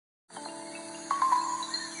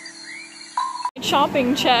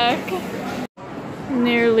Shopping check.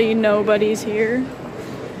 Nearly nobody's here,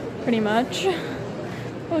 pretty much.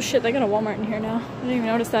 Oh shit, they got a Walmart in here now. I didn't even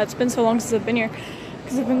notice that. It's been so long since I've been here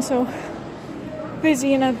because I've been so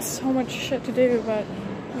busy and had so much shit to do, but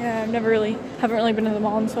yeah, haven't really been to the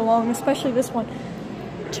mall in so long, especially this one,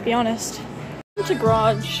 to be honest. It's a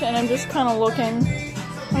garage and I'm just kind of looking.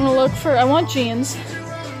 I'm gonna look for, I want jeans,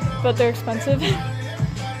 but they're expensive.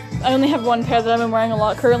 I only have one pair that I've been wearing a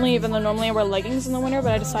lot currently, even though normally I wear leggings in the winter,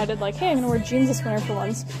 but I decided like, hey, I'm gonna wear jeans this winter for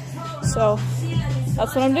once. So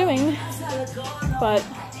that's what I'm doing, but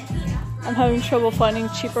I'm having trouble finding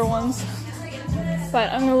cheaper ones.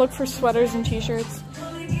 But I'm gonna look for sweaters and t-shirts.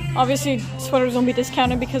 Obviously sweaters won't be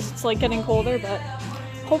discounted because it's like getting colder, but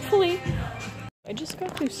hopefully. I just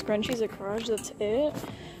got through scrunchies at Garage, that's it.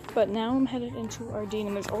 But now I'm headed into Ardene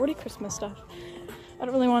and there's already Christmas stuff. I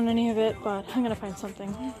don't really want any of it, but I'm gonna find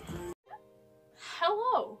something.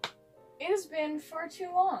 Hello! It has been far too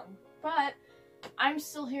long, but I'm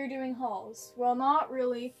still here doing hauls. Well, not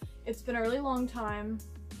really. It's been a really long time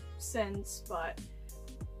since, but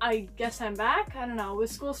I guess I'm back. I don't know. With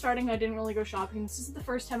school starting, I didn't really go shopping. This is the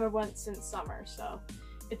first time I went since summer, so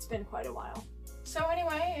it's been quite a while. So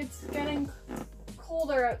anyway, it's getting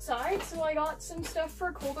colder outside, so I got some stuff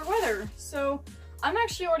for colder weather. So I'm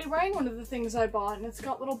actually already wearing one of the things I bought, and it's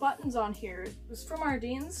got little buttons on here. It was from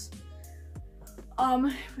Ardene's.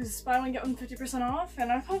 It was buy one get one 50% off,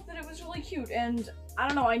 and I thought that it was really cute. And I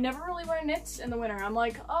don't know, I never really wear knits in the winter. I'm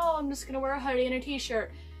like, oh, I'm just gonna wear a hoodie and a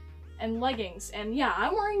t-shirt and leggings, and yeah,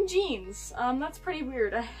 I'm wearing jeans. That's pretty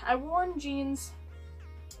weird. I wore jeans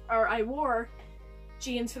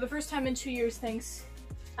for the first time in 2 years, thanks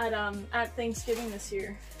at Thanksgiving this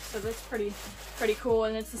year. So that's pretty cool,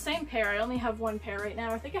 and it's the same pair. I only have one pair right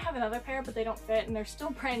now. I think I have another pair, but they don't fit, and they're still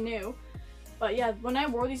brand new. But yeah, when I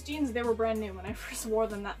wore these jeans, they were brand new when I first wore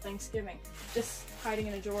them that Thanksgiving. Just hiding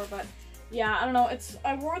in a drawer, but yeah, I don't know.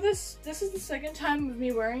 I wore this is the second time of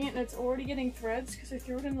me wearing it, and it's already getting threads because I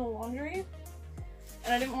threw it in the laundry.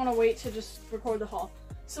 And I didn't want to wait to just record the haul.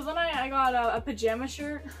 So then I got a pajama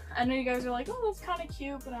shirt. I know you guys are like, oh, that's kind of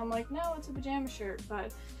cute, but I'm like, no, it's a pajama shirt.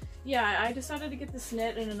 But yeah, I decided to get this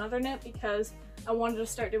knit and another knit because I wanted to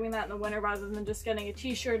start doing that in the winter rather than just getting a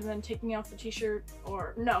t-shirt and then taking off the t-shirt,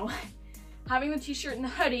 or no, having the t-shirt and the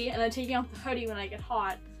hoodie and then taking off the hoodie when I get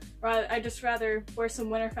hot. I just rather wear some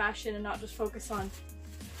winter fashion and not just focus on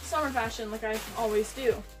summer fashion like I always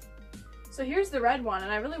do. So here's the red one,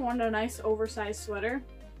 and I really wanted a nice oversized sweater.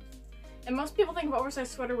 And most people think of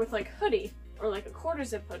oversized sweater with like hoodie or like a quarter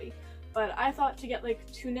zip hoodie, but I thought to get like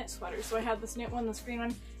two knit sweaters. So I had this knit one, this green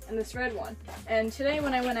one, and this red one. And today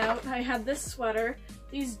when I went out, I had this sweater,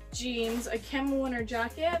 these jeans, a camo winter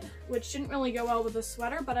jacket, which didn't really go well with the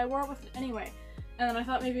sweater, but I wore it with it anyway. And then I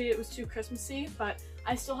thought maybe it was too Christmassy, but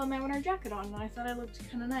I still had my winter jacket on, and I thought I looked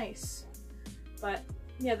kind of nice. But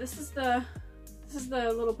yeah, this is the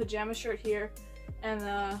little pajama shirt here, and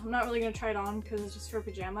I'm not really gonna try it on because it's just for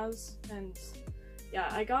pajamas. And yeah,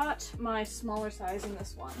 I got my smaller size in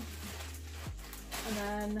this one, and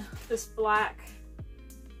then this black,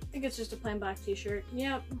 I think it's just a plain black t-shirt.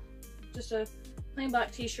 Yep, just a plain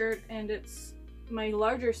black t-shirt, and it's my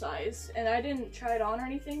larger size, and I didn't try it on or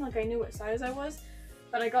anything, like I knew what size I was,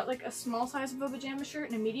 but I got like a small size of a pajama shirt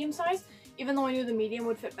and a medium size, even though I knew the medium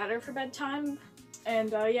would fit better for bedtime.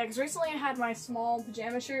 And yeah, because recently I had my small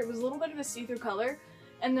pajama shirt. It was a little bit of a see-through color,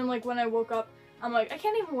 and then like when I woke up, I'm like, I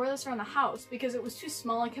can't even wear this around the house because it was too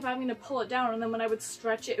small. I kept having to pull it down, and then when I would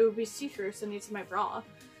stretch it, it would be see-through, so it needs my bra.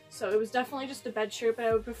 So it was definitely just a bed shirt, but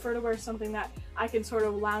I would prefer to wear something that I can sort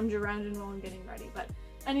of lounge around in while I'm getting ready. But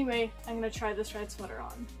anyway, I'm gonna try this red sweater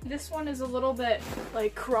on. This one is a little bit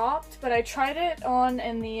like cropped, but I tried it on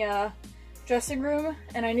in the dressing room,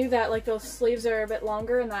 and I knew that like those sleeves are a bit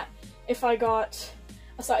longer, and that if I got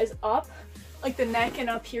a size up, like the neck and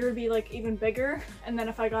up here would be like even bigger, and then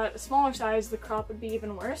if I got a smaller size, the crop would be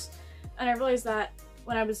even worse. And I realized that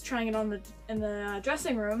when I was trying it on in the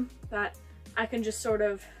dressing room, that I can just sort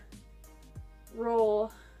of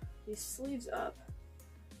roll these sleeves up.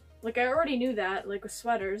 Like I already knew that, like with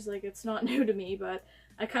sweaters, like it's not new to me, but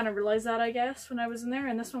I kind of realized that, I guess, when I was in there,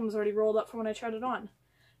 and this one was already rolled up for when I tried it on.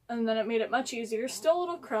 And then it made it much easier. Still a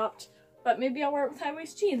little cropped, but maybe I'll wear it with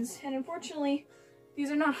high-waist jeans. And unfortunately,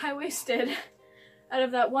 these are not high-waisted out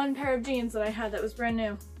of that one pair of jeans that I had that was brand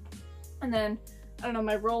new. And then, I don't know,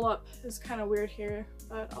 my roll-up is kind of weird here,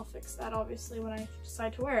 but I'll fix that obviously when I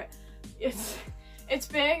decide to wear it. It's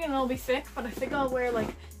big and it'll be thick, but I think I'll wear like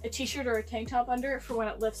a t-shirt or a tank top under it for when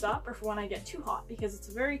it lifts up or for when I get too hot, because it's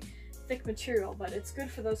a very thick material, but it's good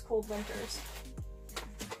for those cold winters.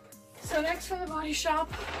 So next from the Body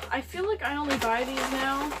Shop, I feel like I only buy these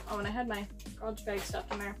now. Oh, and I had my garage bag stuff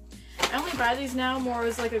in there. I only buy these now more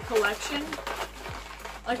as like a collection.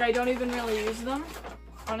 Like I don't even really use them.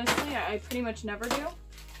 Honestly, I pretty much never do.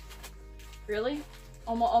 Really?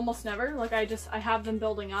 Almost never. Like I have them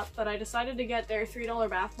building up, but I decided to get their $3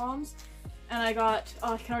 bath bombs. And I got,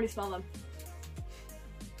 oh, I can already smell them.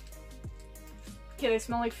 Okay, they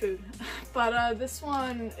smell like food. But this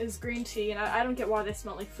one is green tea, and I don't get why they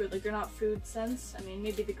smell like food. Like, they're not food scents. I mean,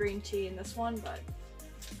 maybe the green tea in this one, but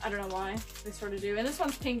I don't know why. They sort of do. And this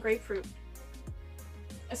one's pink grapefruit.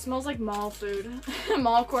 It smells like mall food.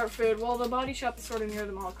 Mall court food. Well, the Body Shop is sort of near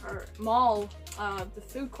the the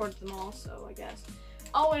food court at the mall, so I guess.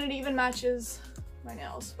 Oh, and it even matches my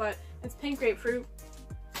nails, but it's pink grapefruit.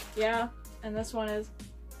 Yeah, and this one is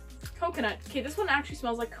coconut. Okay, this one actually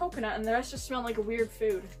smells like coconut, and the rest just smell like a weird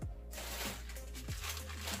food.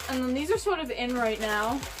 And then these are sort of in right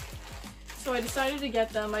now, so I decided to get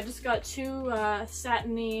them. I just got two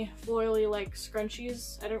satiny, floyally like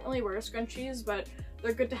scrunchies. I don't really wear scrunchies, but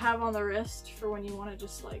they're good to have on the wrist for when you want to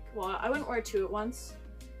just like, well, I wouldn't wear two at once,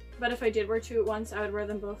 but if I did wear two at once, I would wear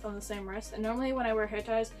them both on the same wrist. And normally when I wear hair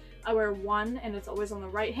ties, I wear one and it's always on the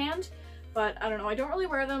right hand. But I don't know, I don't really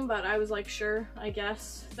wear them, but I was like, sure, I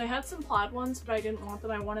guess. They had some plaid ones, but I didn't want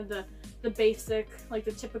them. I wanted the basic, like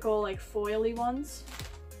the typical like foily ones.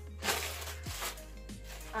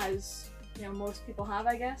 As, you know, most people have,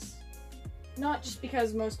 I guess. Not just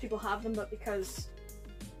because most people have them, but because,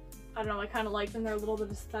 I don't know, I kind of like them. They're a little bit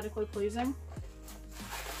aesthetically pleasing.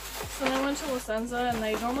 So then I went to La Senza, and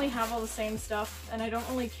they normally have all the same stuff, and I don't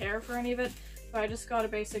really care for any of it, but I just got a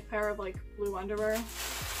basic pair of like blue underwear.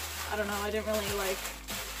 I don't know, I didn't really like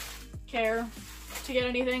care to get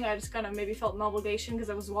anything. I just kind of maybe felt an obligation because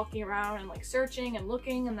I was walking around and like searching and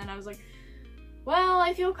looking, and then I was like, well,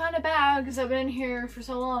 I feel kind of bad because I've been here for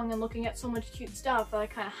so long and looking at so much cute stuff that I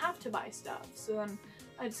kind of have to buy stuff. So then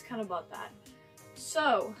I just kind of bought that.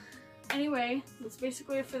 So anyway, that's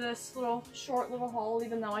basically it for this short little haul,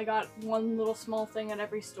 even though I got one little small thing at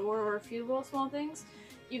every store, or a few little small things,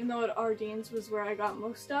 even though at Ardene's was where I got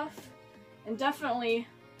most stuff. And definitely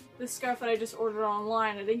this scarf that I just ordered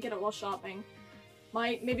online, I didn't get it while shopping,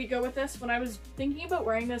 might maybe go with this. When I was thinking about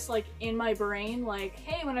wearing this like in my brain, like,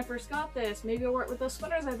 hey, when I first got this, maybe I'll wear it with those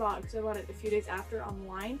sweaters I bought, because I bought it a few days after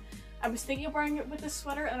online. I was thinking of wearing it with this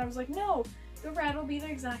sweater, and I was like, no, the red will be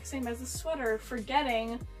the exact same as the sweater,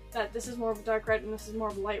 forgetting that this is more of a dark red and this is more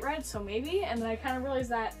of a light red, so maybe. And then I kind of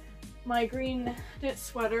realized that my green knit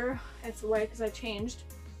sweater, it's away because I changed,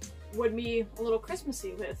 would be a little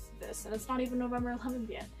Christmassy with this, and it's not even November 11th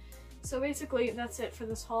yet. So basically that's it for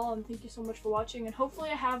this haul, and thank you so much for watching, and hopefully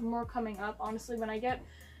I have more coming up. Honestly, when I get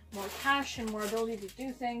more cash and more ability to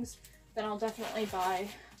do things, then I'll definitely buy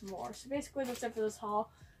more. So basically that's it for this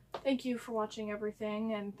haul. Thank you for watching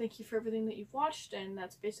everything, and thank you for everything that you've watched, and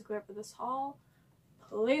that's basically it for this haul.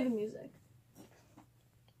 Play the music.